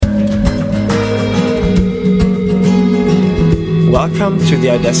Welcome to the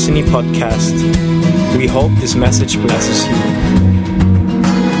iDestiny podcast. We hope this message blesses you.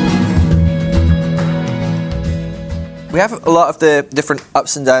 We have a lot of the different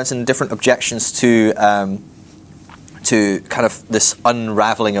ups and downs and different objections to kind of this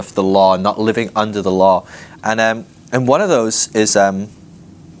unraveling of the law, not living under the law, and one of those is the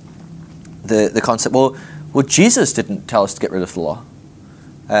concept. Well, Jesus didn't tell us to get rid of the law.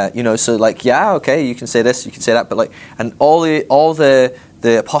 So like, yeah, okay, you can say this, you can say that, but like, and all the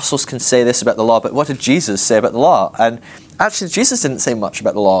apostles can say this about the law, but what did Jesus say about the law? And actually, Jesus didn't say much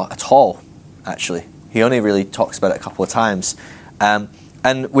about the law at all, actually. He only really talks about it a couple of times. And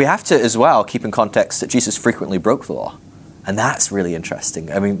we have to, as well, keep in context that Jesus frequently broke the law. And that's really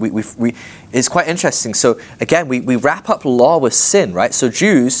interesting. I mean, it's quite interesting. So, again, we wrap up law with sin, right? So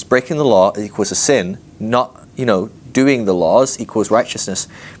Jews, breaking the law equals a sin, not, doing the laws equals righteousness.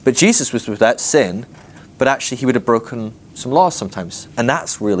 But Jesus was without sin, but actually he would have broken some laws sometimes. And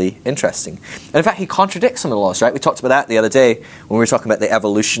that's really interesting. And in fact, he contradicts some of the laws, right? We talked about that the other day when we were talking about the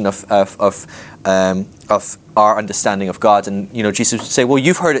evolution of our understanding of God. And, Jesus would say, well,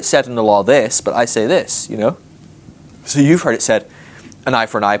 you've heard it said in the law this, but I say this, So you've heard it said, an eye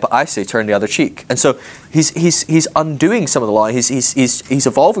for an eye, but I say turn the other cheek. And so he's undoing some of the law. He's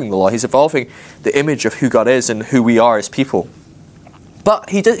evolving the law. He's evolving the image of who God is and who we are as people.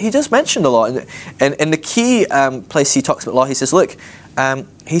 But he does mention the law. And in the key place he talks about law, he says, look,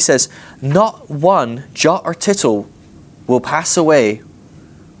 he says, not one jot or tittle will pass away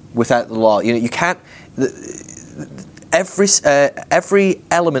without the law. You can't... Every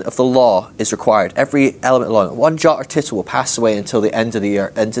element of the law is required. Every element of the law. One jot or tittle will pass away until the end of the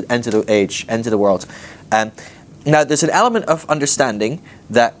year, end of the age, end of the world. Now, there's an element of understanding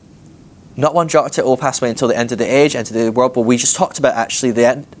that not one jot or tittle will pass away until the end of the age, end of the world. But we just talked about actually the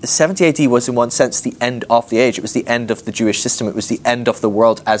end. 70 AD was in one sense the end of the age. It was the end of the Jewish system. It was the end of the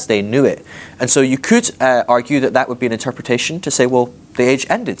world as they knew it. And so you could argue that would be an interpretation to say, well, the age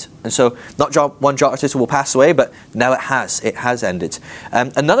ended. And so not one jot or tittle will pass away, but now it has ended.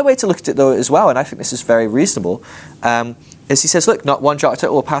 Another way to look at it, though, as well, and I think this is very reasonable, is he says, look, not one jot or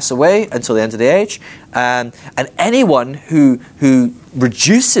tittle will pass away until the end of the age. And anyone who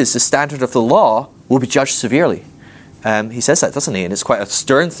reduces the standard of the law will be judged severely. He says that, doesn't he? And it's quite a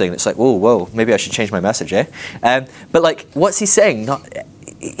stern thing. It's like, whoa, maybe I should change my message, eh? But like, what's he saying?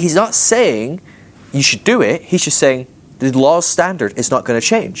 He's not saying you should do it. He's just saying, the law's standard is not going to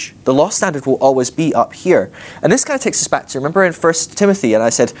change. The law standard will always be up here. And this kind of takes us back to, remember in 1 Timothy, and I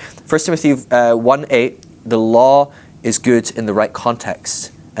said, 1 Timothy 1:8, the law is good in the right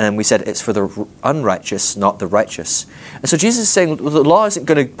context. And then we said it's for the unrighteous, not the righteous. And so Jesus is saying the law isn't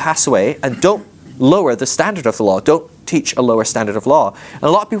going to pass away, and don't lower the standard of the law. Don't teach a lower standard of law. And a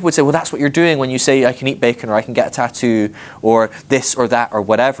lot of people would say, well, that's what you're doing when you say I can eat bacon or I can get a tattoo or this or that or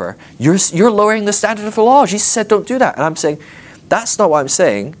whatever. You're lowering the standard of the law. Jesus said don't do that. And I'm saying that's not what I'm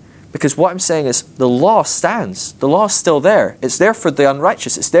saying, because what I'm saying is the law stands. The law is still there. It's there for the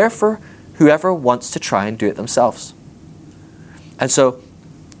unrighteous. It's there for whoever wants to try and do it themselves. And so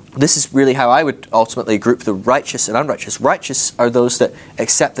this is really how I would ultimately group the righteous and unrighteous. Righteous are those that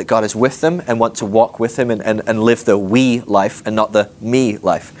accept that God is with them and want to walk with him and live the we life and not the me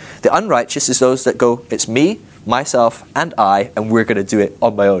life. The unrighteous is those that go, it's me, myself, and I, and we're going to do it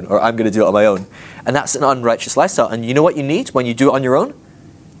on my own, or I'm going to do it on my own. And that's an unrighteous lifestyle. And you know what you need when you do it on your own?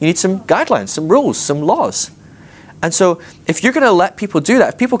 You need some guidelines, some rules, some laws. And so if you're going to let people do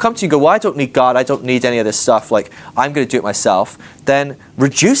that, if people come to you and go, well, I don't need God, I don't need any of this stuff, like I'm going to do it myself, then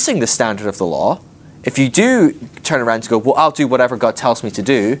reducing the standard of the law, if you do turn around to go, well, I'll do whatever God tells me to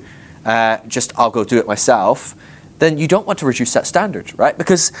do, I'll go do it myself, then you don't want to reduce that standard, right?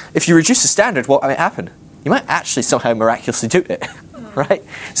 Because if you reduce the standard, what might happen? You might actually somehow miraculously do it, right?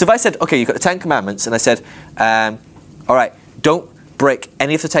 So if I said, okay, you've got the 10 Commandments, and I said, all right, don't break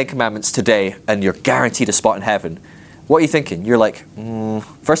any of the 10 Commandments today and you're guaranteed a spot in heaven. What are you thinking? You're like,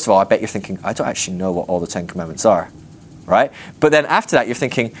 first of all, I bet you're thinking, I don't actually know what all the 10 Commandments are, right? But then after that, you're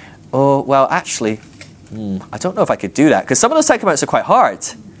thinking, oh, well, actually, I don't know if I could do that, because some of those 10 Commandments are quite hard,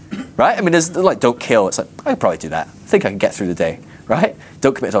 right? I mean, there's like, don't kill. It's like, I could probably do that. I think I can get through the day, right?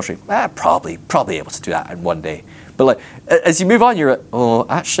 Don't commit adultery. Probably able to do that in one day. But like, as you move on, you're like, oh,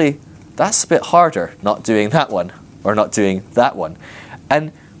 actually, that's a bit harder, not doing that one or not doing that one.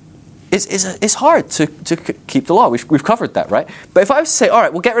 And it's hard to keep the law. We've covered that, right? But if I was to say, all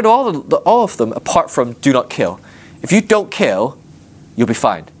right, we'll get rid of all of them apart from do not kill. If you don't kill, you'll be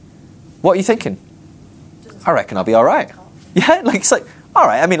fine. What are you thinking? I reckon I'll be all right. Yeah, like it's like, all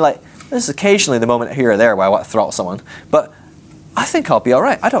right. I mean, like there's occasionally the moment here or there where I want to throttle someone, but I think I'll be all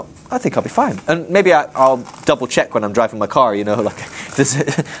right. I I think I'll be fine. And maybe I'll double check when I'm driving my car, like if there's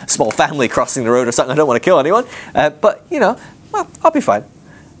a small family crossing the road or something, I don't want to kill anyone. But, I'll be fine.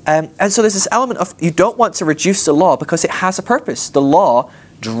 And so there's this element of you don't want to reduce the law because it has a purpose. The law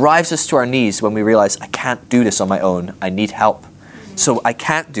drives us to our knees when we realize I can't do this on my own. I need help. So I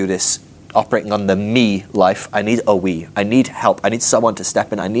can't do this operating on the me life. I need a we. I need help. I need someone to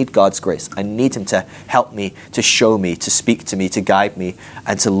step in. I need God's grace. I need him to help me, to show me, to speak to me, to guide me,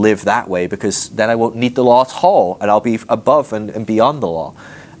 and to live that way, because then I won't need the law at all, and I'll be above and beyond the law.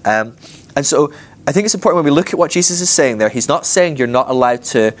 And so I think it's important when we look at what Jesus is saying there. He's not saying you're not allowed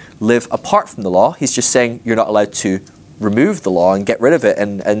to live apart from the law. He's just saying you're not allowed to remove the law and get rid of it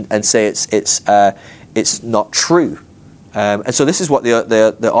and say it's not true. And so this is what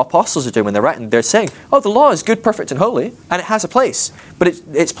the apostles are doing when they're writing. They're saying, the law is good, perfect, and holy, and it has a place. But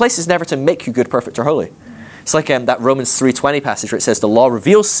its place is never to make you good, perfect, or holy. It's like that Romans 3:20 passage where it says the law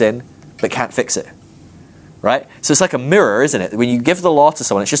reveals sin, but can't fix it. Right? So it's like a mirror, isn't it? When you give the law to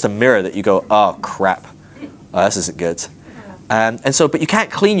someone, it's just a mirror that you go, oh, crap. This isn't good. But you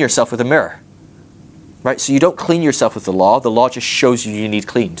can't clean yourself with a mirror. Right? So you don't clean yourself with the law. The law just shows you need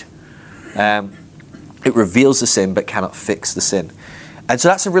cleaned. It reveals the sin but cannot fix the sin. And so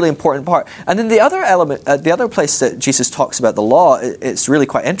that's a really important part. And then the other element, the other place that Jesus talks about the law, it's really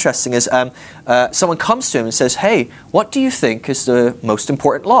quite interesting, is someone comes to him and says, hey, what do you think is the most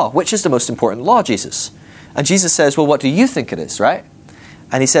important law? Which is the most important law, Jesus? And Jesus says, well, what do you think it is, right?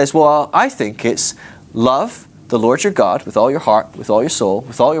 And he says, well, I think it's love the Lord your God with all your heart, with all your soul,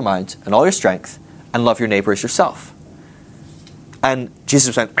 with all your mind, and all your strength, and love your neighbor as yourself. And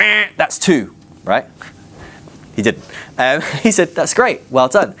Jesus went, that's two. Right? He didn't. He said, that's great. Well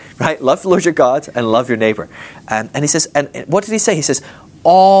done. Right? Love the Lord your God and love your neighbor. And he says, and what did he say? He says,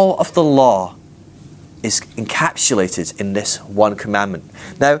 all of the law is encapsulated in this one commandment.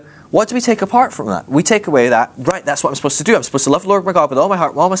 Now, what do we take apart from that? We take away that, right, that's what I'm supposed to do. I'm supposed to love the Lord my God with all my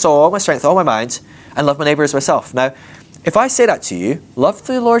heart, with all my soul, all my strength, all my mind, and love my neighbor as myself. Now, if I say that to you, love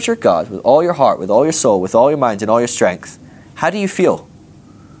the Lord your God with all your heart, with all your soul, with all your mind, and all your strength, how do you feel?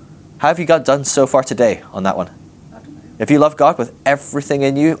 How have you got done so far today on that one? If you love God with everything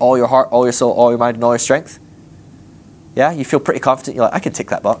in you, all your heart, all your soul, all your mind, and all your strength, yeah, you feel pretty confident. You're like, I can tick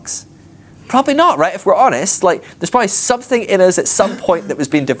that box. Probably not, right? If we're honest, there's probably something in us at some point that was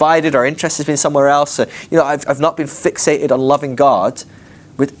being divided. Our interest has been somewhere else. I've not been fixated on loving God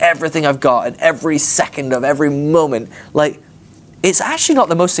with everything I've got and every second of every moment. It's actually not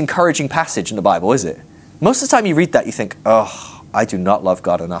the most encouraging passage in the Bible, is it? Most of the time you read that, you think, oh, I do not love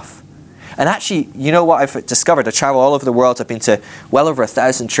God enough. And actually, you know what I've discovered? I travel all over the world. I've been to well over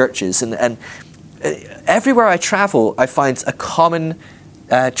 1,000 churches. And everywhere I travel, I find a common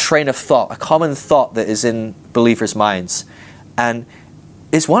train of thought, a common thought that is in believers' minds. And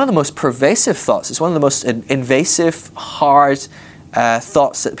it's one of the most pervasive thoughts. It's one of the most invasive, hard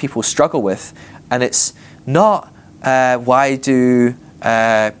thoughts that people struggle with. And it's not, why do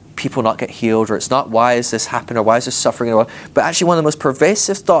people not get healed, or it's not why is this happening, or why is this suffering, but actually one of the most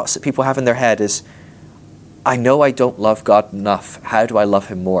pervasive thoughts that people have in their head is, I know I don't love God enough. How do I love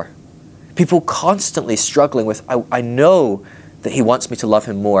him more? People constantly struggling with, I know that he wants me to love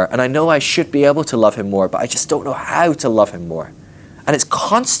him more, and I know I should be able to love him more, but I just don't know how to love him more. And it's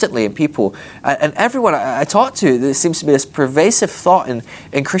constantly in people, and everyone I talk to, there seems to be this pervasive thought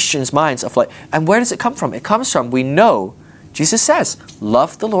in Christians' minds of and where does it come from? It comes from, we know, Jesus says,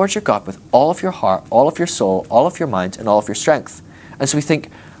 love the Lord your God with all of your heart, all of your soul, all of your mind, and all of your strength. And so we think,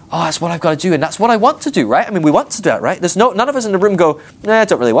 oh, that's what I've got to do, and that's what I want to do, right? I mean, we want to do that, right? None of us in the room go, I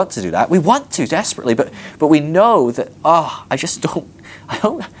don't really want to do that. We want to desperately, but we know that, I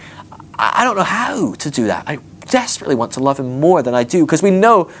don't know how to do that. I desperately want to love him more than I do, because we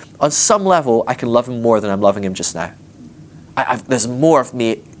know on some level I can love him more than I'm loving him just now. There's more of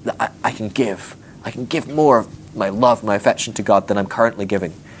me that I can give. I can give more of my love, my affection to God than I'm currently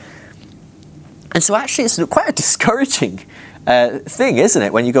giving. And so actually it's quite a discouraging thing, isn't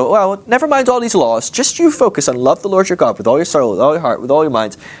it? When you go, well, never mind all these laws, just you focus on love the Lord your God with all your soul, with all your heart, with all your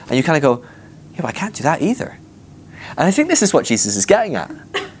mind, and you kind of go, yeah, but I can't do that either. And I think this is what Jesus is getting at.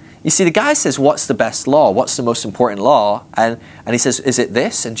 You see, the guy says, what's the best law? What's the most important law? And he says, is it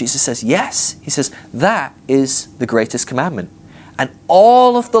this? And Jesus says, yes. He says, that is the greatest commandment. And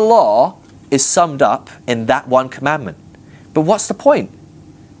all of the law is summed up in that one commandment. But what's the point?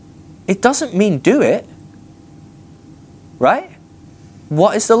 It doesn't mean do it. Right?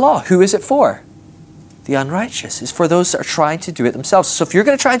 What is the law? Who is it for? The unrighteous. It's for those that are trying to do it themselves. So if you're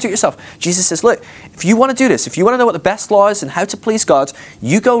going to try and do it yourself, Jesus says, look, if you want to do this, if you want to know what the best law is and how to please God,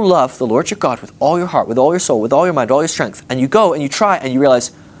 you go love the Lord your God with all your heart, with all your soul, with all your mind, all your strength. And you go and you try and you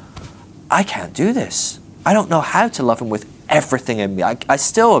realize, I can't do this. I don't know how to love him with everything in me. I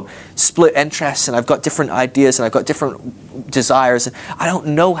still split interests, and I've got different ideas, and I've got different desires. I don't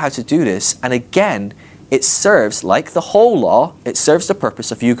know how to do this. And again, it serves, like the whole law, it serves the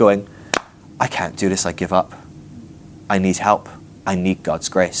purpose of you going, I can't do this, I give up. I need help. I need God's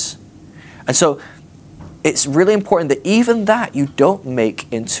grace. And so it's really important that even that you don't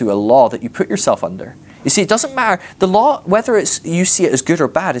make into a law that you put yourself under. You see, it doesn't matter. The law, whether you see it as good or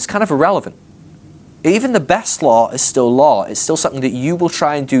bad, is kind of irrelevant. Even the best law is still law. It's still something that you will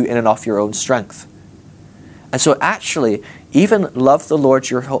try and do in and of your own strength. And so actually, even love the Lord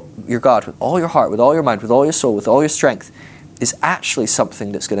your God with all your heart, with all your mind, with all your soul, with all your strength, is actually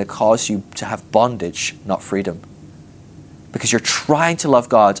something that's going to cause you to have bondage, not freedom. Because you're trying to love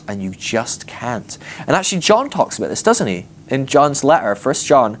God and you just can't. And actually John talks about this, doesn't he? In John's letter, 1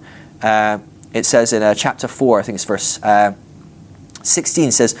 John, it says in chapter 4, I think it's verse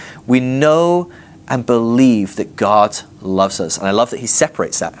 16, says, we know and believe that God loves us. And I love that he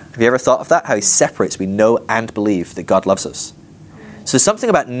separates that. Have you ever thought of that? How he separates, we know and believe that God loves us. So there's something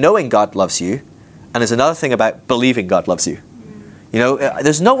about knowing God loves you, and there's another thing about believing God loves you. You know,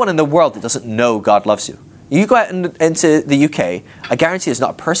 there's no one in the world that doesn't know God loves you. You go out into the UK, I guarantee there's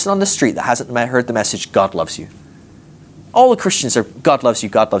not a person on the street that hasn't heard the message, God loves you. All the Christians are, God loves you,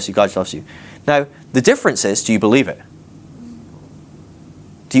 God loves you, God loves you. Now, the difference is, do you believe it?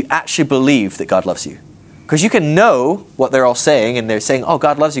 Do you actually believe that God loves you? Because you can know what they're all saying, and they're saying, oh,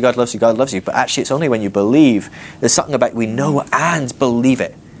 God loves you, God loves you, God loves you. But actually, it's only when you believe. There's something about we know and believe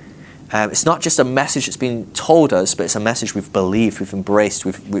it. It's not just a message that's been told us, but it's a message we've believed, we've embraced,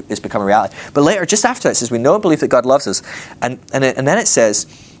 it's become a reality. But later, just after that, it says, we know and believe that God loves us. And then it says,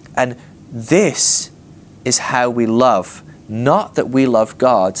 and this is how we love. Not that we love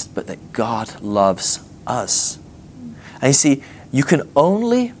God, but that God loves us. And you see, you can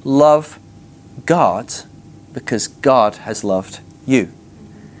only love God because God has loved you.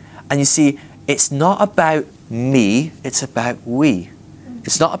 And you see, it's not about me, it's about we.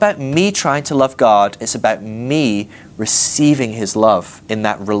 It's not about me trying to love God, it's about me receiving his love in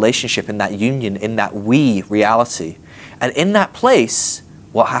that relationship, in that union, in that we reality. And in that place,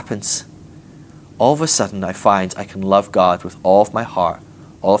 what happens? All of a sudden I find I can love God with all of my heart,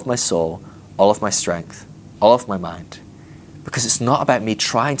 all of my soul, all of my strength, all of my mind. Because it's not about me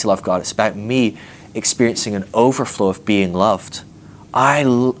trying to love God, it's about me experiencing an overflow of being loved.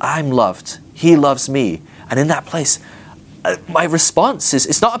 I'm loved, he loves me. And in that place, my response is,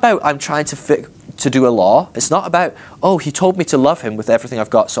 it's not about I'm trying to do a law. It's not about, oh, he told me to love him with everything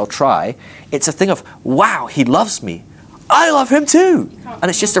I've got, so I'll try. It's a thing of, wow, he loves me. I love him too. And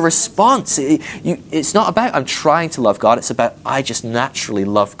it's just a response. It's not about I'm trying to love God. It's about I just naturally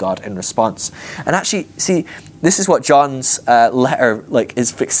love God in response. And actually, see, this is what John's letter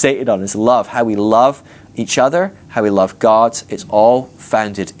is fixated on, is love. How we love each other, how we love God. It's all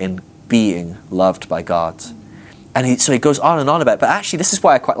founded in being loved by God. And so he goes on and on about it. But actually, this is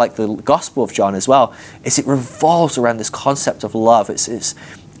why I quite like the Gospel of John as well, is it revolves around this concept of love.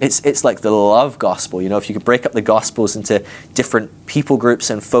 It's like the love gospel. You know, if you could break up the Gospels into different people groups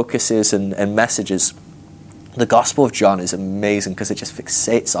and focuses and messages, the Gospel of John is amazing because it just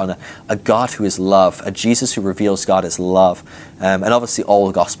fixates on a God who is love, a Jesus who reveals God as love. And obviously all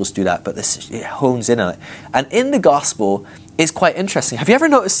the Gospels do that, but it hones in on it. And in the Gospel, it's quite interesting. Have you ever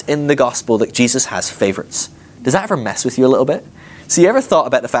noticed in the Gospel that Jesus has favorites? Does that ever mess with you a little bit? So you ever thought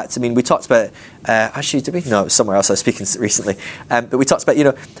about the fact, we talked about, actually, did we? No, it was somewhere else I was speaking recently. But we talked about,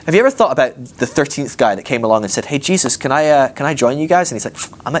 have you ever thought about the 13th guy that came along and said, hey, Jesus, can I join you guys? And he's like,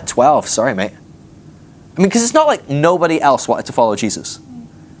 I'm at 12, sorry, mate. Because it's not like nobody else wanted to follow Jesus.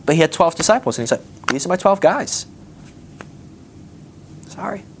 But he had 12 disciples, and he's like, these are my 12 guys.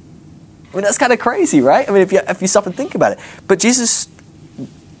 Sorry. That's kind of crazy, right? If you stop and think about it. But Jesus,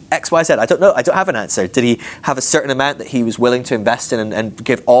 X, Y, Z, I don't know. I don't have an answer. Did he have a certain amount that he was willing to invest in and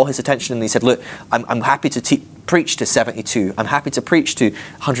give all his attention? And he said, look, I'm happy to preach to 72. I'm happy to preach to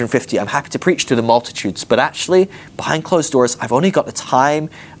 150. I'm happy to preach to the multitudes. But actually, behind closed doors, I've only got the time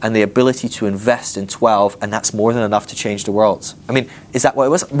and the ability to invest in 12, and that's more than enough to change the world. Is that what it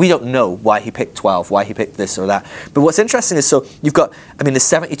was? We don't know why he picked 12, why he picked this or that. But what's interesting is, so you've got, the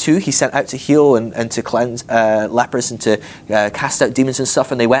 72 he sent out to heal and to cleanse lepers and to cast out demons and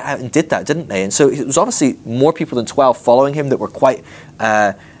stuff, and they went out and did that, didn't they? And so it was obviously more people than 12 following him that were quite...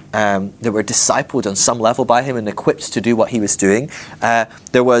 that were discipled on some level by him and equipped to do what he was doing.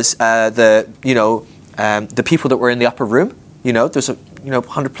 There was the people that were in the upper room. There's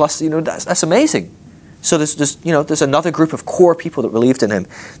 100 plus. That's amazing. So there's another group of core people that believed in him.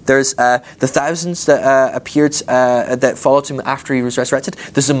 There's the thousands that appeared, that followed him after he was resurrected.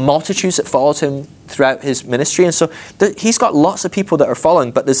 There's the multitudes that followed him throughout his ministry. And so he's got lots of people that are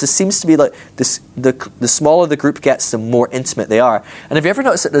following, but this seems to be like this, the smaller the group gets, the more intimate they are. And have you ever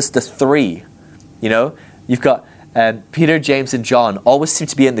noticed that there's the three? You've got Peter, James, and John always seem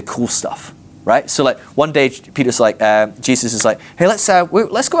to be in the cool stuff. Right? So like one day Peter's like, Jesus is like, hey, let's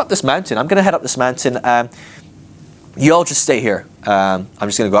go up this mountain. I'm going to head up this mountain. You all just stay here. I'm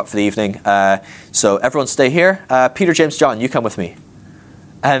just going to go up for the evening. So everyone stay here. Peter, James, John, you come with me.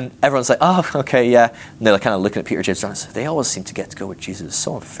 And everyone's like, oh, okay, yeah. And they're like kind of looking at Peter, James, John. They always seem to get to go with Jesus. It's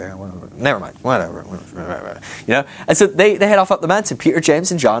so unfair. Never mind. Whatever. And so they head off up the mountain. Peter, James,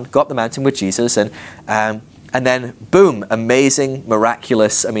 and John go up the mountain with Jesus, and then, boom, amazing,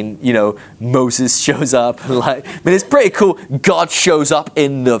 miraculous. Moses shows up. It's pretty cool. God shows up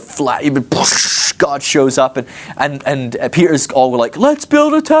in the flat. God shows up, and Peter's all like, let's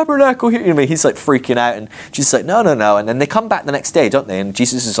build a tabernacle here. He's like freaking out, and Jesus is like, no. And then they come back the next day, don't they? And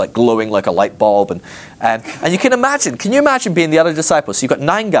Jesus is like glowing like a light bulb. And you can you imagine being the other disciples? So you've got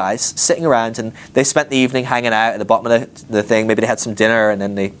 9 guys sitting around, and they spent the evening hanging out at the bottom of the thing. Maybe they had some dinner, and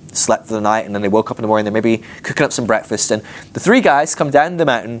then they slept for the night, and then they woke up in the morning. They're maybe cooking up some breakfast. And the 3 guys come down the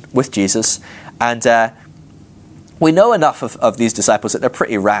mountain with Jesus, and we know enough of these disciples that they're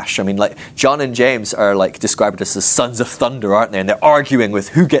pretty rash. John and James are like described as the sons of thunder, aren't they? And they're arguing with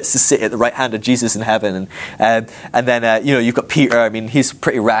who gets to sit at the right hand of Jesus in heaven. And then you've got Peter. He's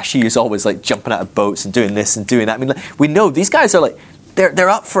pretty rash. He's always like jumping out of boats and doing this and doing that. We know these guys are like they're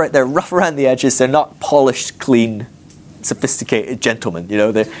up for it. They're rough around the edges. They're not polished, clean, sophisticated gentlemen.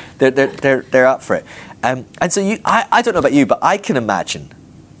 They're up for it. And so I don't know about you, but I can imagine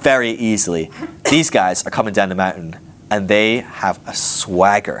very easily these guys are coming down the mountain and they have a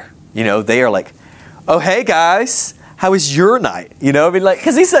swagger. They are like, oh, hey guys, how was your night?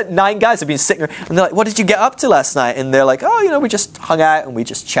 Because these 9 guys have been sitting there, and they're like, what did you get up to last night? And they're like, oh, we just hung out and we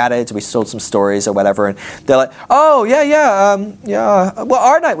just chatted, we told some stories or whatever. And they're like, oh, yeah. Well,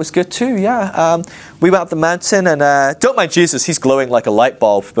 our night was good too, yeah. We went up the mountain, and don't mind Jesus, he's glowing like a light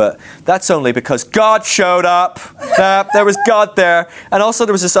bulb, but that's only because God showed up. There was God there. And also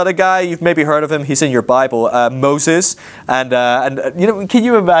there was this other guy, you've maybe heard of him, he's in your Bible, Moses. And can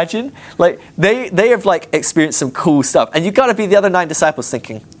you imagine? They have experienced some cool stuff. And you've got to be the other 9 disciples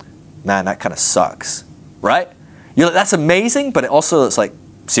thinking, man, that kind of sucks, right? You're like, that's amazing, but it's like,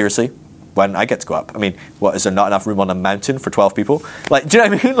 seriously? When I get to go up? What, is there not enough room on a mountain for 12 people? Do you know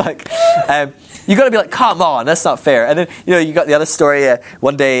what I mean? You got to be like, come on, that's not fair. And then, you got the other story.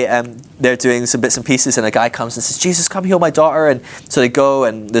 One day, they're doing some bits and pieces, and a guy comes and says, Jesus, come heal my daughter. And so they go,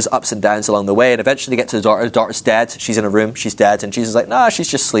 and there's ups and downs along the way. And eventually they get to the daughter. The daughter's dead. She's in a room. She's dead. And Jesus is like, nah, she's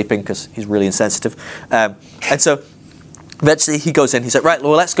just sleeping, because he's really insensitive. And so eventually he goes in, he's like, right,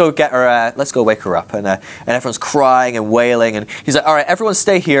 well, let's go get her, let's go wake her up. And everyone's crying and wailing. And he's like, all right, everyone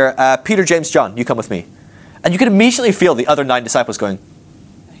stay here. Peter, James, John, you come with me. And you can immediately feel the other 9 disciples going,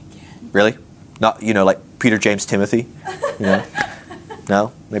 really? Not, like Peter, James, Timothy?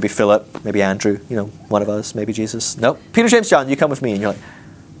 No? Maybe Philip, maybe Andrew, one of us, maybe Jesus. No, Peter, James, John, you come with me. And you're like,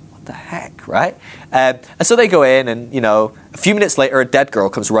 what the heck, right? And so they go in, and, a few minutes later, a dead girl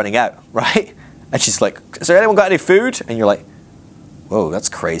comes running out, right? And she's like, has there anyone got any food? And you're like, whoa, that's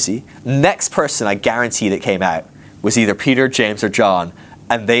crazy. Next person I guarantee that came out was either Peter, James, or John,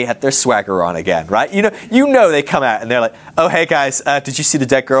 and they had their swagger on again, right? They come out and they're like, oh, hey guys, did you see the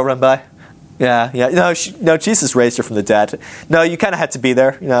dead girl run by? Yeah. No, Jesus raised her from the dead. No, you kind of had to be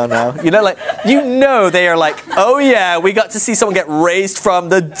there. No. They are like, oh yeah, we got to see someone get raised from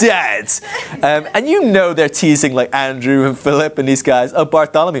the dead. And they're teasing like Andrew and Philip and these guys. Oh,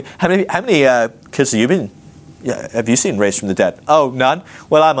 Bartholomew, how many kids have you been? Yeah, have you seen raised from the dead? Oh, none?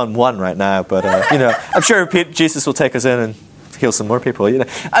 Well, I'm on 1 right now, but I'm sure Jesus will take us in and heal some more people.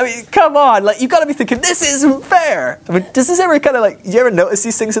 Come on, you've got to be thinking, this isn't fair. Does this ever you ever notice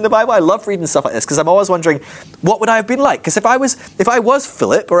these things in the Bible? I love reading stuff like this, because I'm always wondering, what would I have been like? Because if I was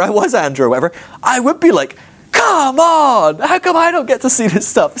Philip or I was Andrew or whatever, I would be like, come on, how come I don't get to see this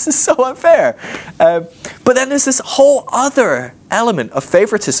stuff? This is so unfair. But then there's this whole other element of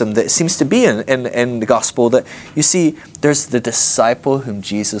favoritism that seems to be in the gospel, that you see there's the disciple whom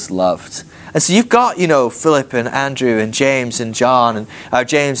Jesus loved. And so you've got, Philip and Andrew and James and John and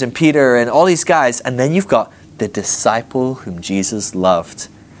James and Peter and all these guys, and then you've got the disciple whom Jesus loved.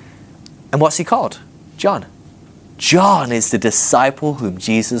 And what's he called? John. John is the disciple whom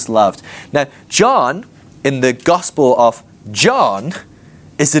Jesus loved. Now, John, in the Gospel of John,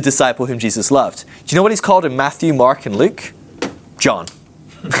 is the disciple whom Jesus loved. Do you know what he's called in Matthew, Mark, and Luke? John.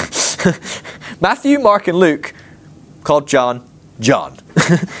 Matthew, Mark, and Luke called John, John.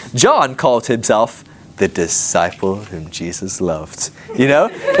 John called himself the disciple whom Jesus loved. You know?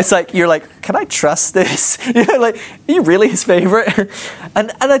 It's like, you're like, can I trust this? You know, like, are you really his favorite?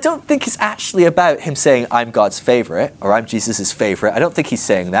 And I don't think it's actually about him saying, I'm God's favorite, or I'm Jesus' favorite. I don't think he's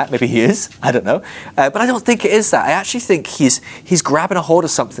saying that. Maybe he is. I don't know. But I don't think it is that. I actually think he's grabbing a hold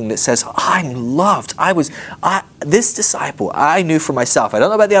of something that says, I'm loved. This disciple, I knew for myself. I don't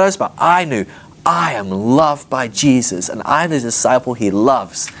know about the others, but I knew I am loved by Jesus, and I'm the disciple he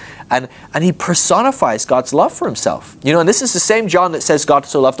loves. And he personifies God's love for himself. You know, and this is the same John that says God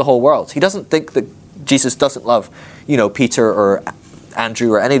so loved the whole world. He doesn't think that Jesus doesn't love, you know, Peter or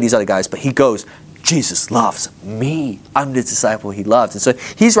Andrew or any of these other guys, but he goes, Jesus loves me. I'm the disciple he loved. And so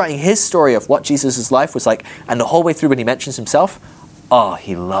he's writing his story of what Jesus' life was like, and the whole way through when he mentions himself,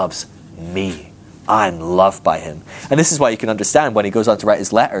 he loves me. I'm loved by him. And this is why you can understand when he goes on to write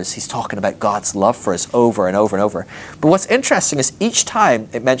his letters, he's talking about God's love for us over and over and over. But what's interesting is each time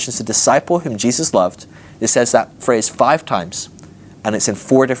it mentions the disciple whom Jesus loved, it says that phrase 5 times, and it's in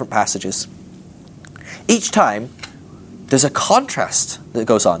 4 different passages. Each time, there's a contrast that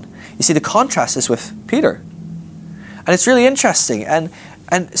goes on. You see, the contrast is with Peter. And it's really interesting. And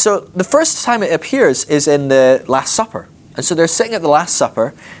so the first time it appears is in the Last Supper. And so they're sitting at the Last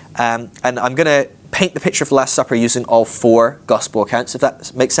Supper, and I'm going to paint the picture of the Last Supper using all 4 gospel accounts, if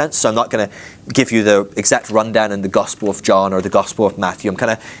that makes sense. So I'm not going to give you the exact rundown in the Gospel of John or the Gospel of Matthew. I'm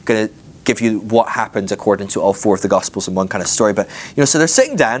kind of going to give you what happened according to all 4 of the Gospels in one kind of story. But, you know, so they're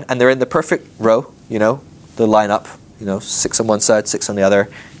sitting down and they're in the perfect row, you know, the line up, you know, 6 on one side, 6 on the other,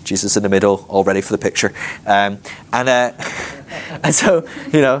 Jesus in the middle, all ready for the picture. And so,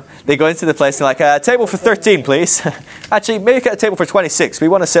 you know, they go into the place and they're like, table for 13, please. Actually, make it a table for 26. We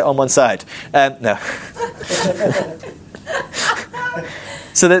want to sit on one side. No.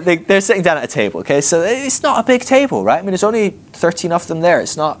 So they're sitting down at a table, okay? So it's not a big table, right? I mean, there's only 13 of them there.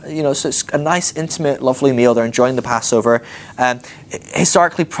 It's not, you know, so it's a nice, intimate, lovely meal. They're enjoying the Passover.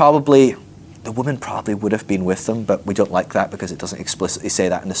 Historically, probably, the woman probably would have been with them, but we don't like that because it doesn't explicitly say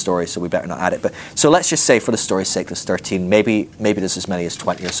that in the story, so we better not add it. But so let's just say, for the story's sake, there's 13. Maybe there's as many as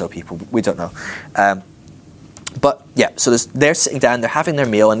 20 or so people. We don't know. But yeah, so they're sitting down, they're having their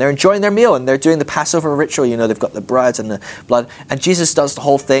meal, and they're enjoying their meal, and they're doing the Passover ritual. You know, they've got the bread and the blood, and Jesus does the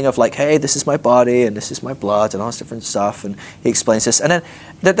whole thing of like, hey, this is my body, and this is my blood, and all this different stuff, and he explains this. And then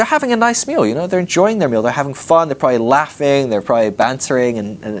they're having a nice meal, you know, they're enjoying their meal, they're having fun, they're probably laughing, they're probably bantering,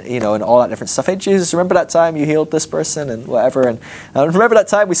 and you know, and all that different stuff. Hey, Jesus, remember that time you healed this person, and whatever, and remember that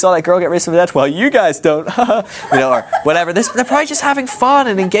time we saw that girl get raised from the dead? Well, you guys don't, you know, or whatever. They're probably just having fun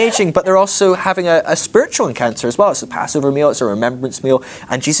and engaging, but they're also having a spiritual encounter as well. It's a Passover meal, it's a remembrance meal,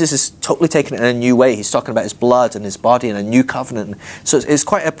 and Jesus is totally taking it in a new way. He's talking about his blood and his body and a new covenant. So it's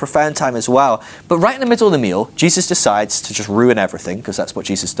quite a profound time as well. But right in the middle of the meal, Jesus decides to just ruin everything, because that's what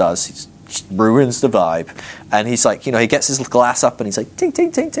Jesus does. He just ruins the vibe. And he's like, you know, he gets his glass up and he's like, ting,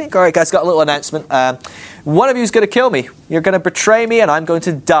 ting, ting, ting. All right, guys, got a little announcement. One of you is going to kill me. You're going to betray me, and I'm going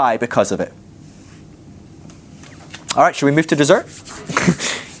to die because of it. All right, should we move to dessert?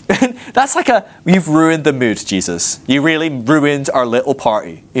 That's like you've ruined the mood, Jesus. You really ruined our little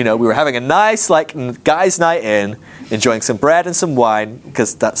party. You know, we were having a nice, like, guys' night in, enjoying some bread and some wine,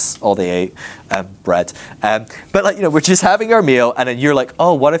 because that's all they ate, bread. But, like, you know, we're just having our meal, and then you're like,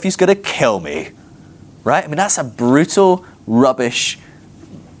 oh, one of you's going to kill me. Right? I mean, that's a brutal, rubbish,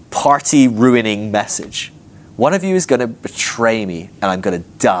 party-ruining message. One of you is going to betray me, and I'm going to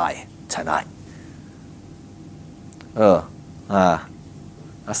die tonight.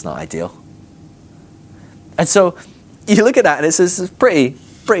 That's not ideal. And so you look at that, and it's this pretty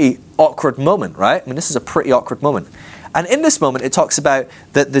awkward moment, right? I mean, this is a pretty awkward moment. And in this moment, it talks about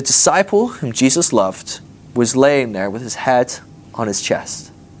that the disciple whom Jesus loved was laying there with his head on his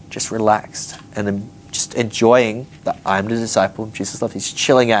chest, just relaxed, and then just enjoying that I'm the disciple whom Jesus loved. He's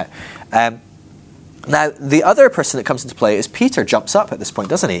chilling out. Now, the other person that comes into play is Peter. Jumps up at this point,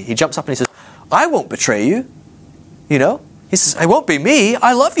 doesn't he? He jumps up and he says, I won't betray you, you know? He says, it won't be me.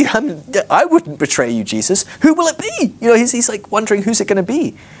 I love you. I wouldn't betray you, Jesus. Who will it be? You know, he's like wondering who's it going to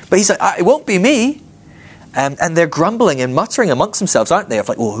be. But he's like, it won't be me. And they're grumbling and muttering amongst themselves, aren't they? Of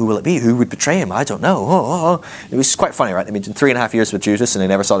like, oh, who will it be? Who would betray him? I don't know. It was quite funny, right? I mean, 3.5 years with Judas, and they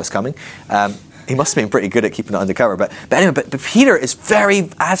never saw this coming. He must have been pretty good at keeping it undercover. But anyway, but Peter is very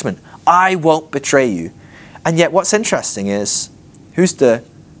adamant. I won't betray you. And yet what's interesting is, who's the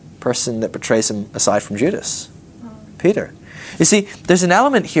person that betrays him aside from Judas? Peter. You see, there's an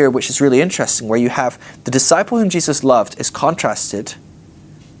element here which is really interesting, where you have the disciple whom Jesus loved is contrasted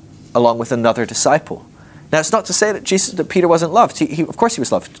along with another disciple. Now, it's not to say that Peter wasn't loved. Of course he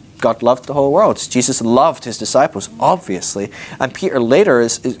was loved. God loved the whole world. Jesus loved his disciples, obviously. And Peter later,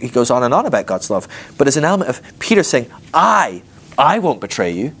 he goes on and on about God's love. But there's an element of Peter saying, I won't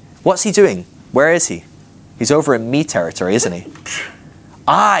betray you. What's he doing? Where is he? He's over in me territory, isn't he?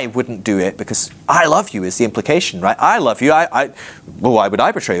 I wouldn't do it because I love you is the implication, right? I love you. Well, why would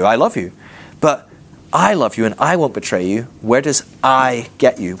I betray you? I love you. But I love you and I won't betray you. Where does I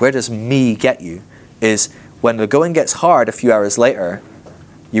get you? Where does me get you? Is when the going gets hard a few hours later,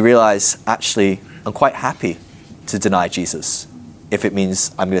 you realize, actually, I'm quite happy to deny Jesus if it means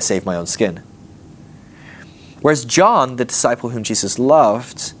I'm going to save my own skin. Whereas John, the disciple whom Jesus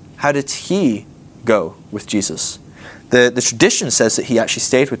loved, how did he go with Jesus? The tradition says that he actually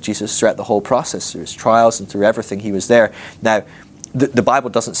stayed with Jesus throughout the whole process, through his trials and through everything. He was there. Now, the Bible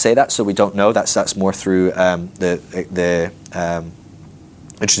doesn't say that, so we don't know. That's more through the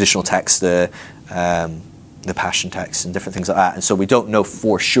traditional text, the Passion text and different things like that. And so we don't know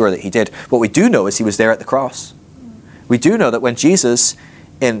for sure that he did. What we do know is he was there at the cross. We do know that when Jesus,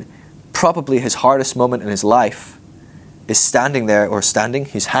 in probably his hardest moment in his life, is he's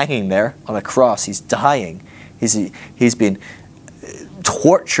hanging there on a cross, he's dying. He's been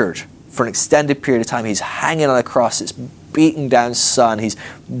tortured for an extended period of time. He's hanging on a cross. It's beating down sun. He's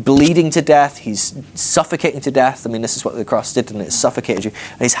bleeding to death. He's suffocating to death. I mean, this is what the cross did, and it suffocated you.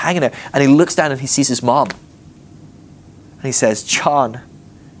 And he's hanging there, and he looks down and he sees his mom. And he says, John,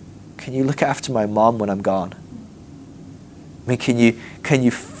 can you look after my mom when I'm gone? I mean, can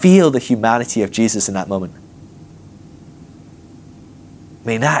you feel the humanity of Jesus in that moment? I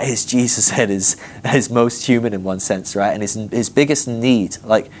mean, that is Jesus at his most human in one sense, right? And his biggest need.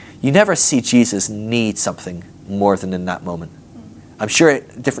 Like, you never see Jesus need something more than in that moment. I'm sure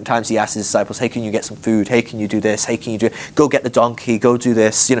at different times he asked his disciples, hey, can you get some food? Hey, can you do this? Hey, can you go get the donkey? Go do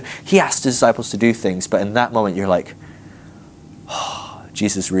this. You know, he asked his disciples to do things, but in that moment you're like, oh,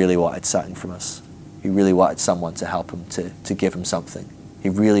 Jesus really wanted something from us. He really wanted someone to help him, to give him something. He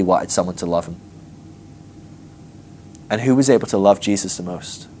really wanted someone to love him. And who was able to love Jesus the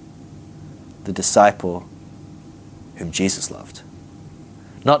most? The disciple whom Jesus loved.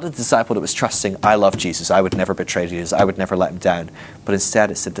 Not the disciple that was trusting, I love Jesus, I would never betray Jesus, I would never let him down. But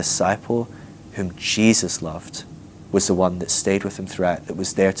instead it's the disciple whom Jesus loved was the one that stayed with him throughout, that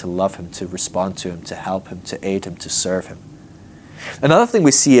was there to love him, to respond to him, to help him, to aid him, to serve him. Another thing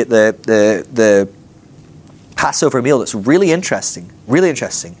we see at the Passover meal that's really interesting,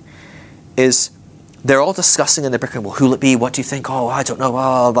 is they're all discussing and they're bickering, well, who'll it be? What do you think? Oh, I don't know,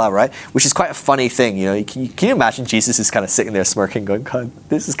 blah, blah, blah, right? Which is quite a funny thing, you know. Can you imagine Jesus is kind of sitting there smirking, going, God,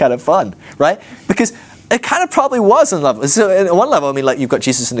 this is kind of fun, right? Because it kind of probably was on level. So at one level, I mean, like, you've got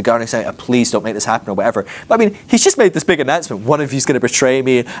Jesus in the garden saying, please don't make this happen or whatever. But I mean, he's just made this big announcement, one of you's going to betray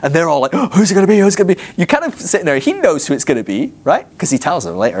me, and they're all like, oh, who's it going to be? Who's it going to be? You're kind of sitting there, he knows who it's going to be, right? Because he tells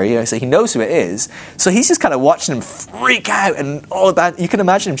them later, you know, so he knows who it is. So he's just kind of watching them freak out and all of that. You can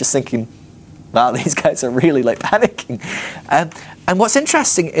imagine him just thinking, wow, these guys are really like panicking. And what's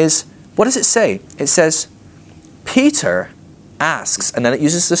interesting is, what does it say? It says, Peter asks, and then it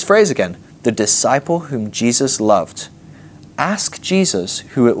uses this phrase again, the disciple whom Jesus loved. Ask Jesus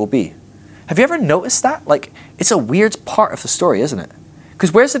who it will be. Have you ever noticed that? Like, it's a weird part of the story, isn't it?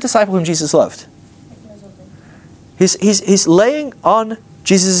 Because where's the disciple whom Jesus loved? He's laying on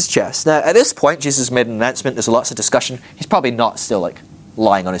Jesus' chest. Now, at this point, Jesus made an announcement. There's lots of discussion. He's probably not still like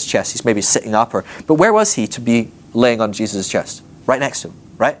lying on his chest. He's maybe sitting up, but where was he to be laying on Jesus' chest? Right next to him,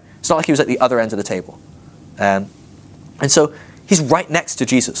 right? It's not like he was at the other end of the table. And so he's right next to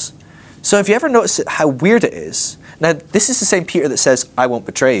Jesus. So if you ever notice how weird it is, now this is the same Peter that says, I won't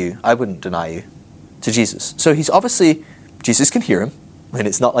betray you, I wouldn't deny you, to Jesus. So he's obviously, Jesus can hear him. I mean,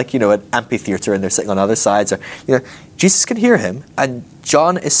 it's not like, you know, an amphitheater and they're sitting on other sides. Or, you know, Jesus can hear him, and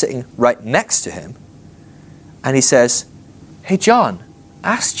John is sitting right next to him. And he says, hey, John,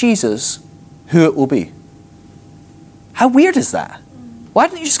 ask Jesus who it will be. How weird is that? Why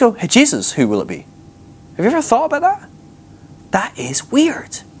didn't you just go, hey, Jesus, who will it be? Have you ever thought about that? That is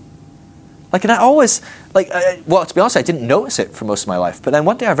weird. Like, and I always, like, well, to be honest, I didn't notice it for most of my life. But then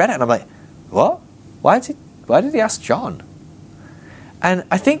one day I read it and I'm like, what? Why did he ask John? And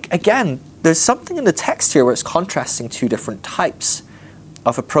I think, again, there's something in the text here where it's contrasting two different types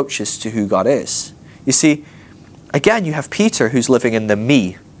of approaches to who God is. You see, again, you have Peter who's living in the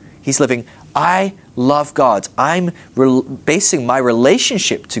me. He's living, I love God. I'm basing my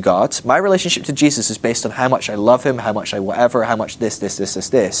relationship to God. My relationship to Jesus is based on how much I love him, how much I whatever, how much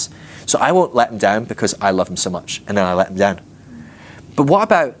this. So I won't let him down because I love him so much. And then I let him down. But what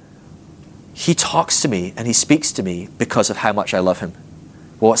about he talks to me and he speaks to me because of how much I love him?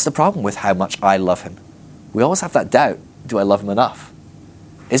 Well, what's the problem with how much I love him? we always have that doubt. Do I love him enough?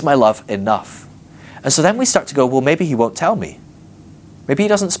 Is my love enough? And so then we start to go, well, maybe he won't tell me. Maybe he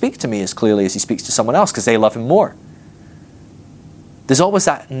doesn't speak to me as clearly as he speaks to someone else because they love him more. There's always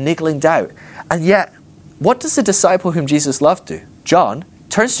that niggling doubt. And yet, what does the disciple whom Jesus loved do? John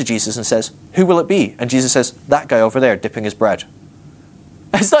turns to Jesus and says, who will it be? And Jesus says, that guy over there dipping his bread.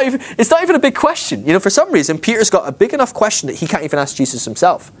 It's not even a big question. For some reason, Peter's got a big enough question that he can't even ask Jesus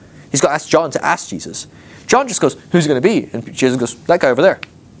himself. He's got to ask John to ask Jesus. John just goes, who's it going to be? And Jesus goes, that guy over there.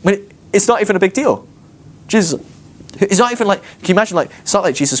 It's not even a big deal. Jesus, it's not even like, can you imagine, it's not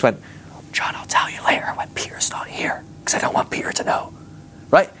like Jesus went, John, I'll tell you later when Peter's not here, because I don't want Peter to know.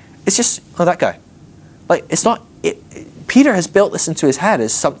 Right? It's just, that guy. It's not, Peter has built this into his head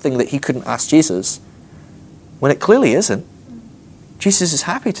as something that he couldn't ask Jesus, when it clearly isn't. Jesus is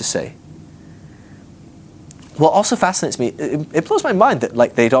happy to say. What also fascinates me, it blows my mind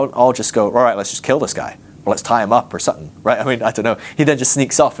that they don't all just go, all right, let's just kill this guy, or let's tie him up or something, right? I don't know. He then just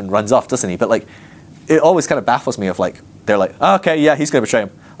sneaks off and runs off, doesn't he? But it always kind of baffles me of they're like, oh, okay, yeah, he's going to betray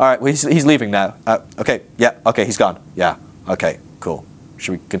him. All right, well, he's leaving now. Okay, yeah, okay, he's gone. Yeah, okay, cool.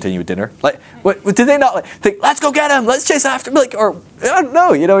 Should we continue with dinner? What, did they not think, let's go get him, let's chase after him? Or, I don't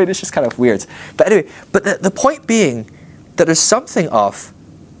know, it's just kind of weird. But anyway, the point being that there's something of,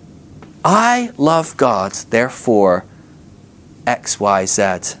 I love God, therefore X, Y,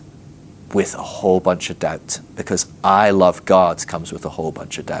 Z, with a whole bunch of doubt. Because I love God comes with a whole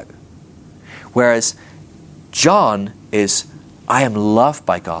bunch of doubt. Whereas John is, I am loved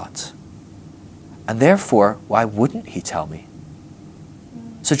by God. And therefore, why wouldn't he tell me?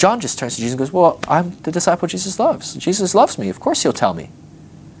 So John just turns to Jesus and goes, well, I'm the disciple Jesus loves. Jesus loves me. Of course he'll tell me.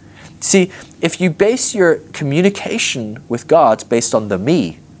 See, if you base your communication with God based on the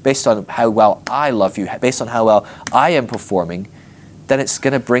me, based on how well I love you, based on how well I am performing, then it's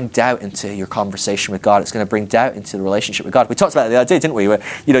going to bring doubt into your conversation with God. It's going to bring doubt into the relationship with God. We talked about it the other day, didn't we? Where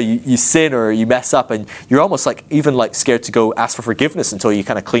you sin or you mess up and you're almost even scared to go ask for forgiveness until you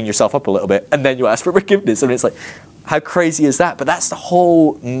kind of clean yourself up a little bit, and then you ask for forgiveness. And it's how crazy is that? But that's the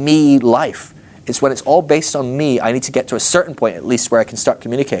whole me life. It's when it's all based on me, I need to get to a certain point at least where I can start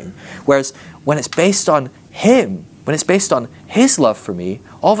communicating. Whereas when it's based on him, when it's based on his love for me,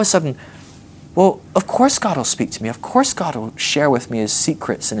 all of a sudden, well, of course God will speak to me. Of course God will share with me his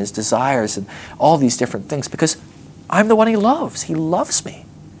secrets and his desires and all these different things because I'm the one he loves. He loves me.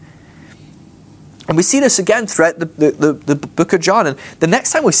 And we see this again throughout the book of John. And the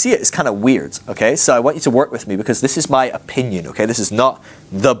next time we see it is kind of weird, okay? So I want you to work with me because this is my opinion, okay? This is not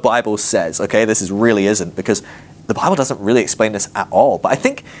the Bible says, okay? This really isn't because the Bible doesn't really explain this at all. But I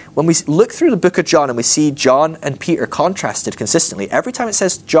think when we look through the book of John and we see John and Peter contrasted consistently, every time it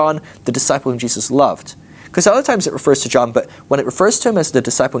says John, the disciple whom Jesus loved, because other times it refers to John, but when it refers to him as the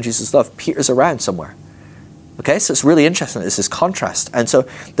disciple whom Jesus loved, Peter's around somewhere. Okay, so it's really interesting that this is contrast. And so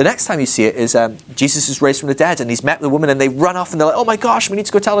the next time you see it is Jesus is raised from the dead and he's met the woman and they run off and they're like, oh my gosh, we need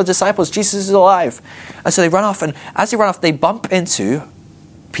to go tell the disciples Jesus is alive. And so they run off, and as they run off, they bump into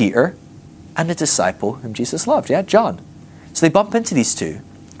Peter and the disciple whom Jesus loved, John. So they bump into these two.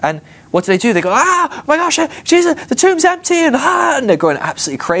 And what do? They go, oh my gosh, Jesus, the tomb's empty, and they're going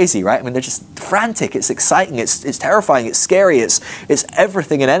absolutely crazy, right? They're just frantic, it's exciting, it's terrifying, it's scary, it's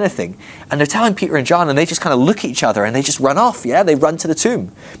everything and anything. And they're telling Peter and John, and they just kind of look at each other, and they just run off, they run to the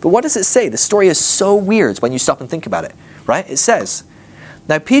tomb. But what does it say? The story is so weird when you stop and think about it, right? It says,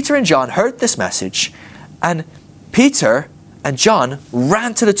 now Peter and John heard this message, and Peter and John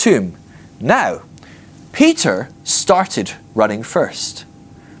ran to the tomb. Now, Peter started running first.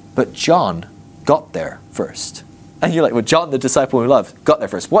 But John got there first. And you're like, well, John, the disciple who loved, got there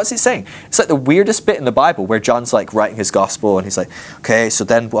first. What's it saying? It's like the weirdest bit in the Bible where John's writing his gospel and he's like, okay, so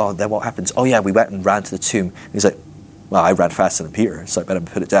then what happens? Oh yeah, we went and ran to the tomb. And he's like, well, I ran faster than Peter, so I better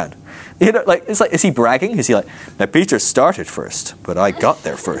put it down. Is he bragging? Is he like, now Peter started first, but I got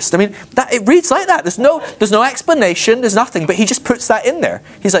there first? It reads like that. There's no explanation, there's nothing, but he just puts that in there.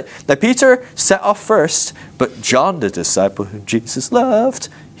 He's like, now Peter set off first, but John, the disciple whom Jesus loved,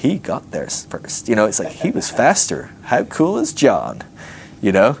 he got there first. It's like he was faster. How cool is John?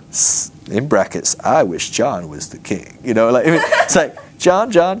 In brackets, I wish John was the king. It's like, John.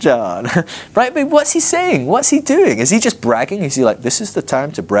 Right? But what's he saying? What's he doing? Is he just bragging? Is he like, this is the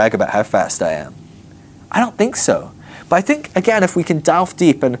time to brag about how fast I am? I don't think so. But I think, again, if we can delve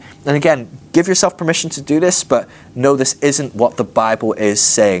deep and again, give yourself permission to do this, but no, this isn't what the Bible is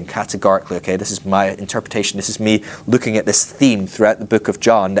saying categorically, okay? This is my interpretation. This is me looking at this theme throughout the book of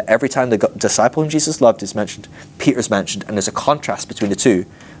John, that every time the disciple whom Jesus loved is mentioned, Peter's mentioned, and there's a contrast between the two,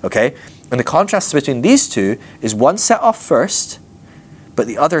 okay? And the contrast between these two is one set off first, but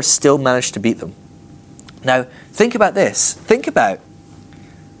the other still managed to beat them. Now, think about this. Think about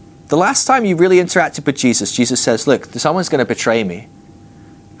the last time you really interacted with Jesus. Jesus says, look, someone's going to betray me,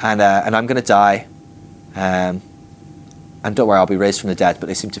 and I'm going to die, and don't worry, I'll be raised from the dead. But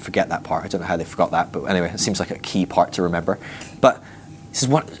they seem to forget that part. I don't know how they forgot that, but anyway, it seems like a key part to remember. But he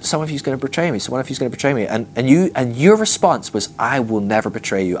says, some of you's going to betray me. So one of you's going to betray me. And your response was, I will never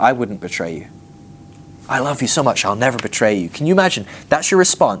betray you. I wouldn't betray you. I love you so much, I'll never betray you. Can you imagine? That's your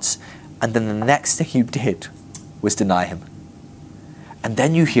response. And then the next thing you did was deny him. And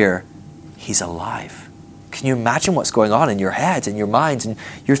then you hear, he's alive. Can you imagine what's going on in your head, in your mind? And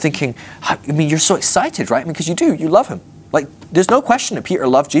you're thinking, I mean, you're so excited, right? I mean, because you do, you love him. Like, there's no question that Peter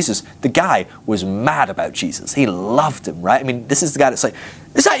loved Jesus. The guy was mad about Jesus. He loved him, right? I mean, this is the guy that's like,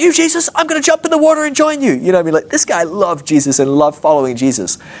 is that you, Jesus? I'm going to jump in the water and join you. You know what I mean? Like, this guy loved Jesus and loved following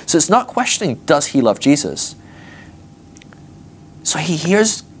Jesus. So it's not questioning, does he love Jesus? So he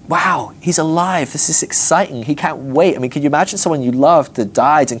hears, wow, he's alive. This is exciting. He can't wait. I mean, can you imagine someone you loved that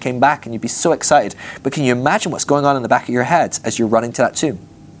died and came back and you'd be so excited? But can you imagine what's going on in the back of your head as you're running to that tomb?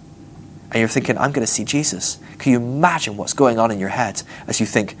 And you're thinking, I'm going to see Jesus. Can you imagine what's going on in your head as you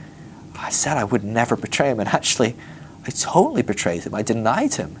think, I said I would never betray him, and actually, I totally betrayed him. I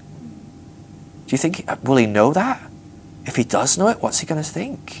denied him. Do you think, will he know that? If he does know it, what's he going to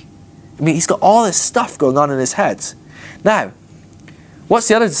think? I mean, he's got all this stuff going on in his head. Now, what's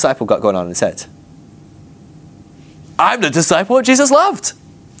the other disciple got going on in his head? I'm the disciple that Jesus loved.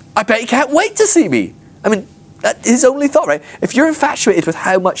 I bet he can't wait to see me. I mean, that's his only thought, right? If you're infatuated with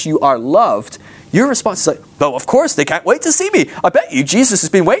how much you are loved, your response is like, well, of course, they can't wait to see me. I bet you Jesus has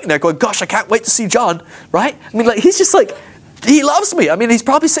been waiting there going, gosh, I can't wait to see John, right? I mean, like, he's just like, he loves me. I mean, he's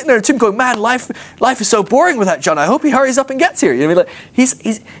probably sitting there in a tomb going, man, life is so boring without John. I hope he hurries up and gets here. You know what I mean?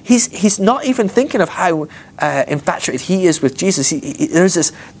 Like, he's not even thinking of how infatuated he is with Jesus.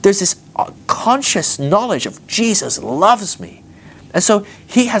 There's this conscious knowledge of Jesus loves me. And so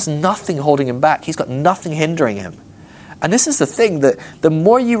he has nothing holding him back. He's got nothing hindering him. And this is the thing, that the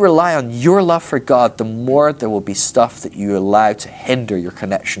more you rely on your love for God, the more there will be stuff that you allow to hinder your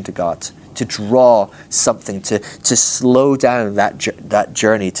connection to God, to draw something, to slow down that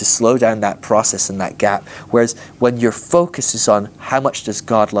journey, to slow down that process and that gap. Whereas when your focus is on how much does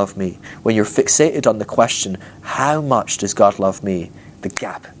God love me, when you're fixated on the question, how much does God love me, the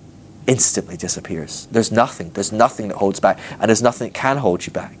gap instantly disappears. There's nothing that holds back, and there's nothing that can hold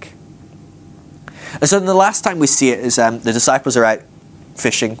you back. And so then the last time we see it is the disciples are out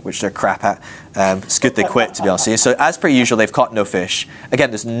fishing, which they're crap at. It's good they quit, to be honest with you. So as per usual, they've caught no fish.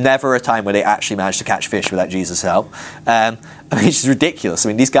 Again, there's never a time where they actually managed to catch fish without Jesus' help. I mean, it's just ridiculous. I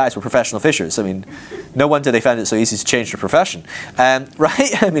mean, these guys were professional fishers. I mean, no wonder they found it so easy to change their profession.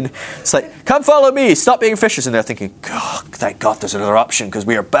 Right? I mean, it's like, come follow me, stop being fishers. And they're thinking, oh, thank God there's another option because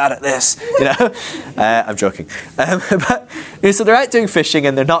we are bad at this. You know? I'm joking. But you know, so they're out doing fishing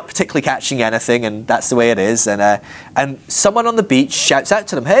and they're not particularly catching anything, and that's the way it is. And someone on the beach shouts out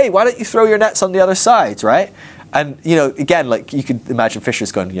to them, hey, why don't you throw your nets on the other side, right? And, you know, again, like, you could imagine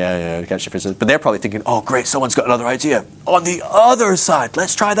fishers going, yeah, catch the fish. But they're probably thinking, oh, great, someone's got another idea. On the other side,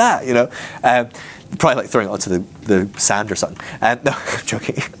 let's try that, you know. Probably like throwing it onto the sand or something. No, I'm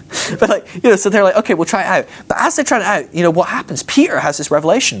joking. But, like, you know, so they're like, okay, we'll try it out. But as they're trying it out, you know, what happens? Peter has this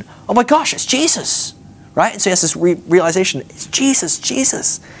revelation. Oh, my gosh, it's Jesus, right? And so he has this realization, it's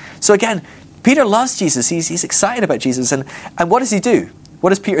Jesus. So again, Peter loves Jesus. He's excited about Jesus. And what does he do? What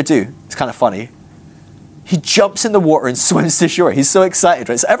does Peter do? It's kind of funny. He jumps in the water and swims to shore. He's so excited,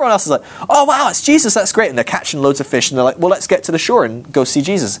 right? So everyone else is like, oh, wow, it's Jesus, that's great. And they're catching loads of fish, and they're like, well, let's get to the shore and go see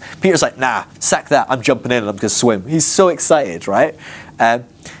Jesus. Peter's like, nah, sack that. I'm jumping in and I'm going to swim. He's so excited, right? And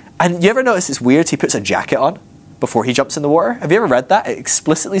you ever notice it's weird? He puts a jacket on before he jumps in the water. Have you ever read that? It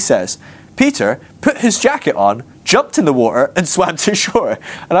explicitly says, Peter put his jacket on, jumped in the water, and swam to shore.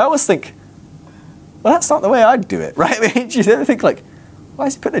 And I always think, well, that's not the way I'd do it, right? I mean, do you ever think, like, why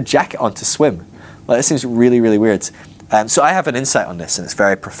is he putting a jacket on to swim? Well, it seems really, really weird. So I have an insight on this, and it's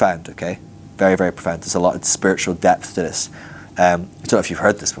very profound, okay? Very, very profound. There's a lot of spiritual depth to this. I don't know if you've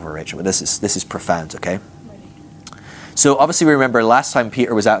heard this before, Rachel, but this is profound, okay? So obviously we remember last time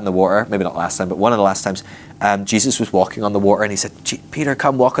Peter was out in the water, maybe not last time, but one of the last times, Jesus was walking on the water, and he said, Peter,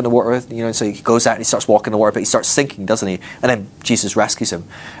 come walk on the water with me. You know, so he goes out and he starts walking the water, but he starts sinking, doesn't he? And then Jesus rescues him.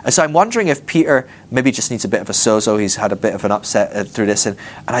 And so I'm wondering if Peter maybe just needs a bit of a sozo. He's had a bit of an upset through this. And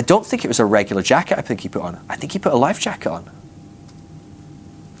I don't think it was a regular jacket I think he put on. I think he put a life jacket on.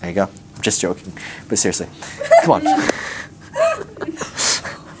 There you go. I'm just joking. But seriously, come on.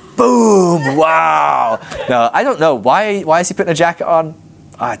 Boom! Wow! No, I don't know. Why is he putting a jacket on?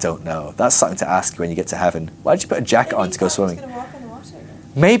 I don't know. That's something to ask you when you get to heaven. Why did you put a jacket on to go swimming? He was going to walk in the water.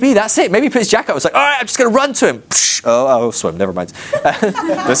 Maybe that's it. Maybe he put his jacket on. I was like, all right, I'm just going to run to him. Psh, oh, swim. Never mind.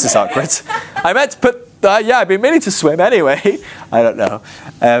 This is awkward. I meant to put, I've been meaning to swim anyway. I don't know.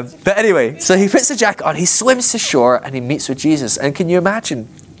 But anyway, so he puts the jacket on. He swims to shore and he meets with Jesus. And can you imagine?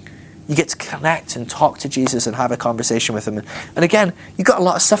 You get to connect and talk to Jesus and have a conversation with him. And again, you've got a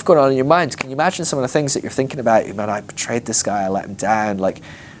lot of stuff going on in your mind. Can you imagine some of the things that you're thinking about? Man, I betrayed this guy. I let him down. Like,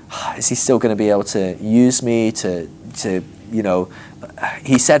 is he still going to be able to use me to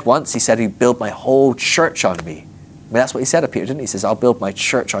he said once, he'd build my whole church on me. I mean, that's what he said of Peter, didn't he? He says, I'll build my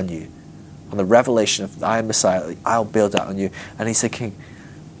church on you. On the revelation of I am Messiah, I'll build that on you. And he's thinking,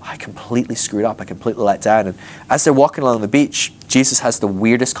 I completely screwed up. I completely let down. And as they're walking along the beach, Jesus has the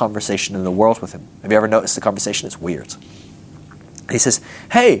weirdest conversation in the world with him. Have you ever noticed the conversation? It's weird. And he says,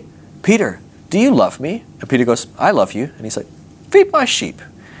 hey, Peter, do you love me? And Peter goes, I love you. And he's like, feed my sheep.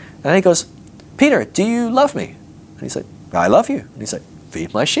 And then he goes, Peter, do you love me? And he's like, I love you. And he's like,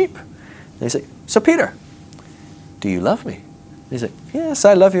 feed my sheep. And he's like, so Peter, do you love me? And he's like, yes,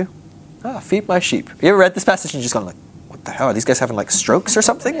 I love you. Feed my sheep. You ever read this passage and just gone like, what the hell? Are these guys having like strokes or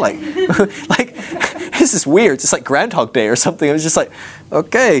something? Like, this is weird. It's like Groundhog Day or something. It was just like,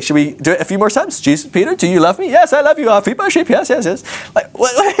 okay, should we do it a few more times? Jesus, Peter, do you love me? Yes, I love you. Feed my sheep. Yes, yes, yes. Like,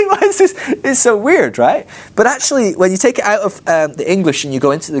 what is this? It's so weird, right? But actually, when you take it out of the English and you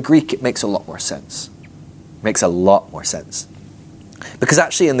go into the Greek, it makes a lot more sense. It makes a lot more sense. Because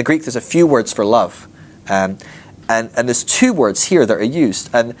actually in the Greek, there's a few words for love. And there's two words here that are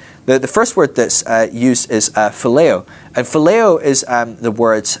used. And the first word that's used is phileo. And phileo is the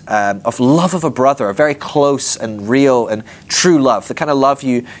word of love of a brother, a very close and real and true love. The kind of love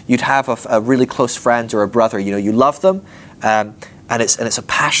you'd have of a really close friend or a brother. You know, you love them, and it's a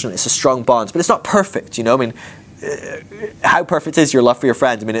passionate, it's a strong bond. But it's not perfect, you know. I mean, how perfect is your love for your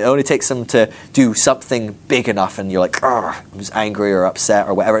friend? I mean, it only takes them to do something big enough and you're like, I'm just angry or upset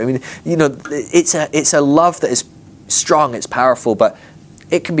or whatever. I mean, you know, it's a love that is strong, it's powerful, but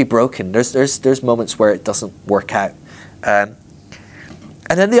it can be broken. There's moments where it doesn't work out. And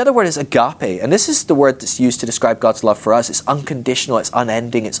then the other word is agape, and this is the word that's used to describe God's love for us. It's unconditional, it's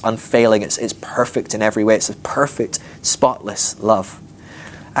unending, it's unfailing, it's perfect in every way. It's a perfect, spotless love.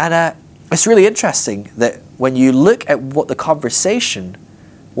 And it's really interesting that when you look at what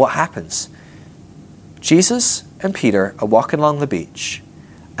happens? Jesus and Peter are walking along the beach,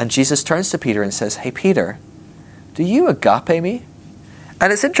 and Jesus turns to Peter and says, hey Peter, do you agape me?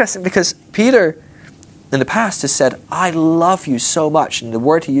 And it's interesting because Peter in the past has said, I love you so much. And the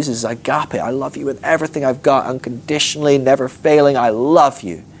word he uses is agape. I love you with everything I've got, unconditionally, never failing. I love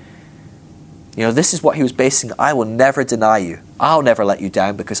you. You know, this is what he was basing. I will never deny you. I'll never let you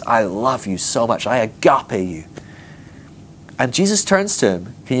down because I love you so much. I agape you. And Jesus turns to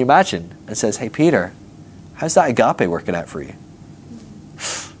him, can you imagine, and says, hey Peter, how's that agape working out for you?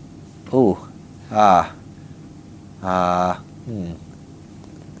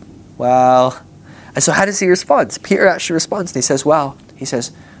 Well, and so how does he respond? Peter actually responds and he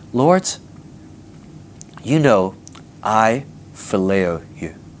says, Lord, you know I phileo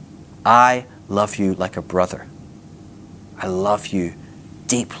you. I love you like a brother. I love you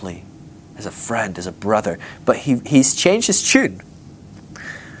deeply as a friend, as a brother. But he's changed his tune.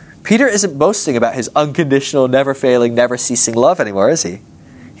 Peter isn't boasting about his unconditional, never failing, never ceasing love anymore, is he?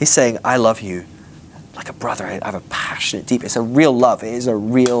 He's saying, I love you like a brother. I have a passionate, deep. It's a real love. It is a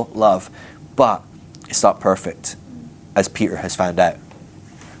real love. But it's not perfect, as Peter has found out.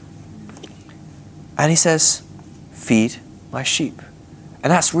 And he says, feed my sheep.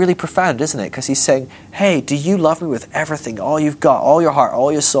 And that's really profound, isn't it? Because he's saying, hey, do you love me with everything, all you've got, all your heart,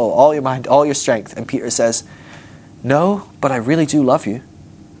 all your soul, all your mind, all your strength? And Peter says, no, but I really do love you.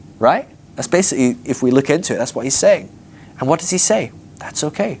 Right? That's basically, if we look into it, that's what he's saying. And what does he say? That's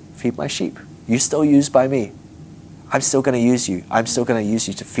okay. Feed my sheep. You're still used by me. I'm still going to use you. I'm still going to use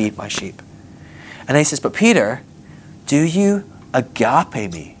you to feed my sheep. And then he says, but Peter, do you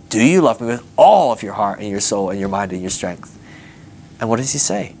agape me? Do you love me with all of your heart and your soul and your mind and your strength? And what does he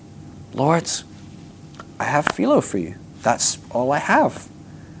say? Lord, I have philo for you. That's all I have.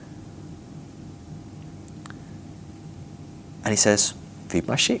 And he says, feed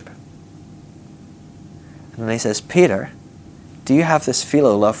my sheep. And then he says, Peter, do you have this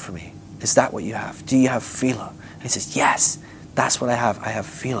philo love for me? Is that what you have? Do you have philo? And he says, yes, that's what I have. I have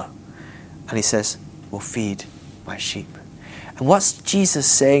philo. And he says, well, feed my sheep. And what's Jesus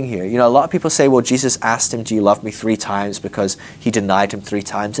saying here? You know, a lot of people say, well, Jesus asked him, do you love me 3 times because he denied him 3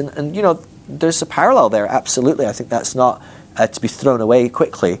 times. And you know, there's a parallel there, absolutely. I think that's not to be thrown away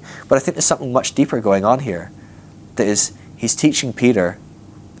quickly. But I think there's something much deeper going on here. That is, he's teaching Peter,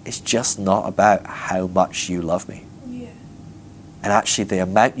 it's just not about how much you love me. Yeah. And actually, the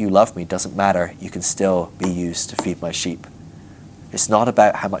amount you love me doesn't matter. You can still be used to feed my sheep. It's not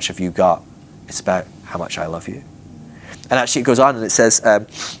about how much have you got. It's about how much I love you. And actually, it goes on and it says that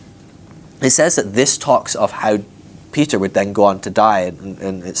this talks of how Peter would then go on to die,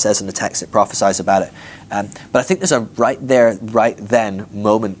 and it says in the text, it prophesies about it. But I think there's a right then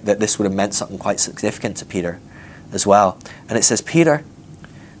moment that this would have meant something quite significant to Peter as well. And it says, Peter,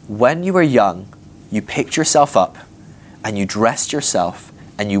 when you were young, you picked yourself up and you dressed yourself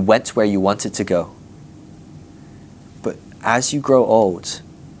and you went where you wanted to go. But as you grow old,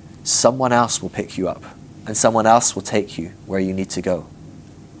 someone else will pick you up and someone else will take you where you need to go.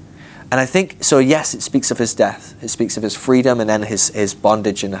 And I think, so yes, it speaks of his death. It speaks of his freedom and then his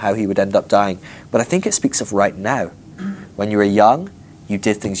bondage and how he would end up dying. But I think it speaks of right now. When you were young, you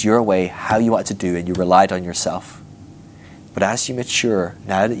did things your way, how you wanted to do, and you relied on yourself. But as you mature,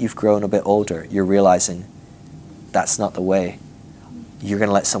 now that you've grown a bit older, you're realizing that's not the way. You're going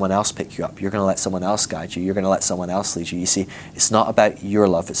to let someone else pick you up. You're going to let someone else guide you. You're going to let someone else lead you. You see, it's not about your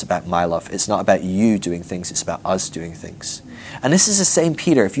love, it's about my love. It's not about you doing things, it's about us doing things. And this is the same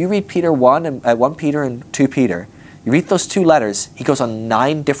Peter. If you read Peter 1 Peter and 2 Peter, you read those two letters, he goes on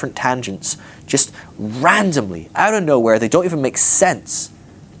 9 different tangents, just randomly, out of nowhere. They don't even make sense.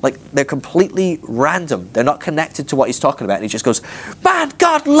 Like, they're completely random. They're not connected to what he's talking about. And he just goes, man,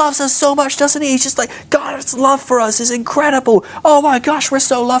 God loves us so much, doesn't he? He's just like, God's love for us is incredible. Oh my gosh, we're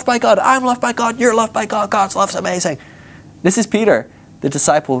so loved by God. I'm loved by God. You're loved by God. God's love's amazing. This is Peter, the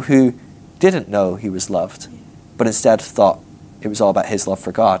disciple who didn't know he was loved, but instead thought it was all about his love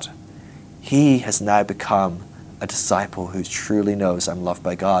for God. He has now become a disciple who truly knows I'm loved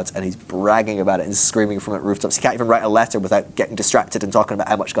by God, and he's bragging about it and screaming from the rooftops. He can't even write a letter without getting distracted and talking about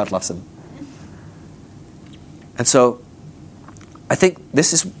how much God loves him. And so I think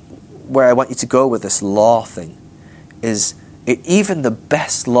this is where I want you to go with this law thing, is even the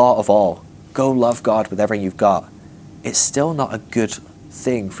best law of all, go love God with everything you've got, it's still not a good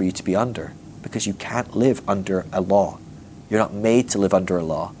thing for you to be under, because you can't live under a law. You're not made to live under a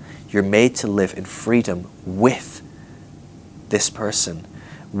law. You're made to live in freedom with this person,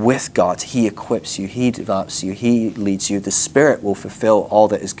 with God. He equips you, he develops you, he leads you. The Spirit will fulfill all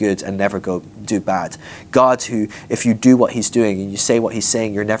that is good and never do bad. God, who, if you do what he's doing and you say what he's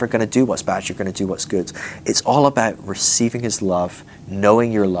saying, you're never going to do what's bad, you're going to do what's good. It's all about receiving his love,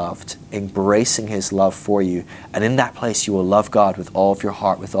 knowing you're loved, embracing his love for you. And in that place, you will love God with all of your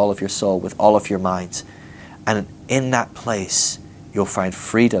heart, with all of your soul, with all of your mind. And in that place, you'll find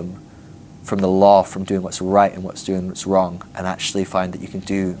freedom from the law, from doing what's right and doing what's wrong, and actually find that you can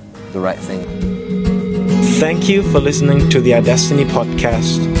do the right thing. Thank you for listening to the iDestiny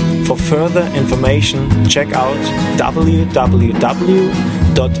podcast. For further information, check out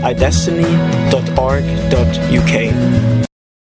www.idestiny.org.uk.